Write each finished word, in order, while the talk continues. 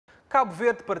Cabo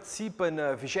Verde participa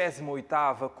na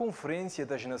 28ª Conferência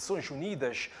das Nações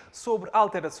Unidas sobre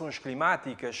Alterações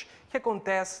Climáticas, que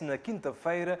acontece na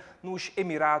quinta-feira nos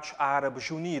Emirados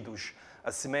Árabes Unidos. A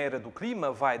cimeira do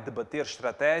clima vai debater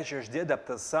estratégias de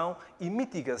adaptação e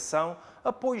mitigação,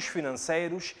 apoios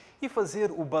financeiros e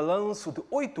fazer o balanço de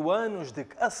 8 anos de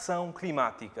ação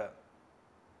climática.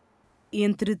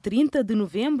 Entre 30 de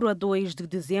novembro a 2 de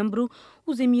dezembro,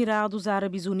 os Emirados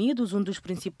Árabes Unidos, um dos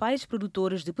principais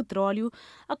produtores de petróleo,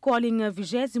 acolhem a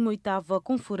 28ª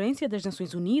Conferência das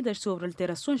Nações Unidas sobre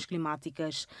Alterações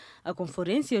Climáticas. A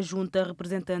conferência junta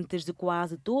representantes de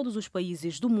quase todos os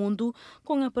países do mundo,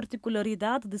 com a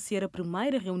particularidade de ser a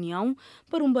primeira reunião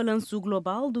para um balanço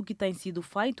global do que tem sido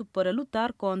feito para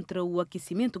lutar contra o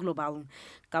aquecimento global.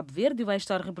 Cabo Verde vai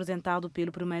estar representado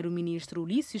pelo primeiro-ministro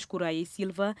Ulisses Correia e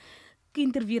Silva, que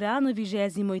intervirá na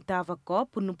 28ª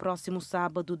COP no próximo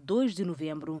sábado, 2 de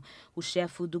novembro. O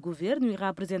chefe do governo irá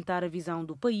apresentar a visão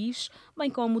do país, bem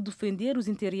como defender os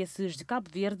interesses de Cabo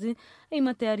Verde em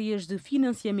matérias de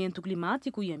financiamento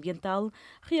climático e ambiental,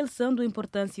 realçando a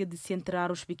importância de centrar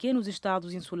os pequenos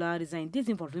estados insulares em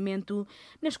desenvolvimento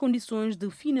nas condições de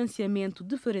financiamento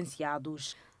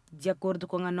diferenciados. De acordo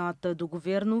com a nota do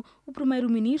governo, o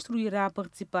primeiro-ministro irá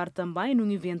participar também num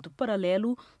evento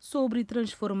paralelo sobre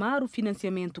transformar o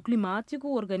financiamento climático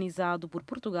organizado por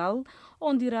Portugal,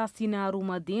 onde irá assinar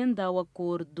uma adenda ao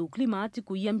acordo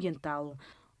climático e ambiental.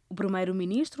 O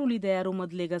primeiro-ministro lidera uma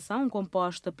delegação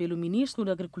composta pelo ministro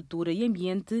da Agricultura e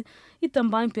Ambiente e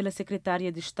também pela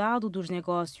secretária de Estado dos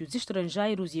Negócios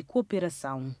Estrangeiros e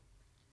Cooperação.